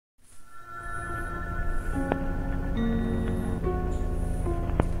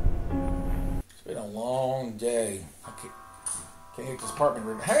Okay. Can't hit this apartment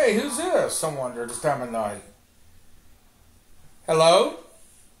room. Hey, who's this? Someone there this time of night. Hello?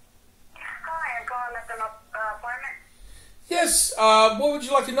 Hi, I'm calling at an appointment. Yes, what would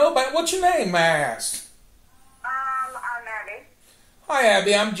you like to know about? What's your name, may I ask? I'm Abby. Hi,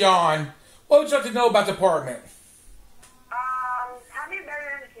 Abby, I'm John. What would you like to know about the apartment? How many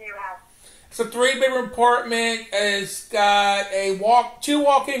bedrooms do you have? It's a 3-bedroom apartment. It's got two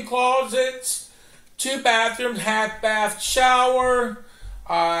walk-in closets, 2 bathrooms, half bath, shower,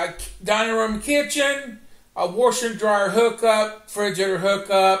 dining room, kitchen, a washer and dryer hookup, refrigerator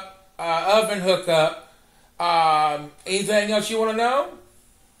hookup, oven hookup. Anything else you want to know?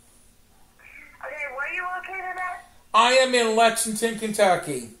 Okay, where are you located at? I am in Lexington,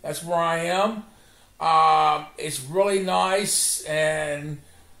 Kentucky. That's where I am. It's really nice, and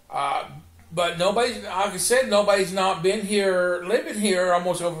but nobody's, like I said, nobody's not been here, living here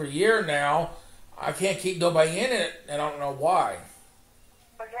almost over a year now. I can't keep nobody in it, and I don't know why.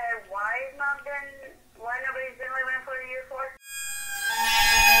 Okay, why nobody's been living for a year for?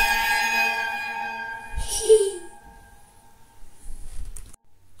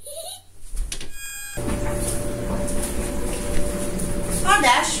 Hi,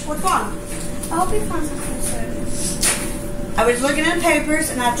 Dash. What's wrong? I hope you find something soon. I was looking at papers,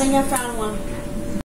 and I think I found one.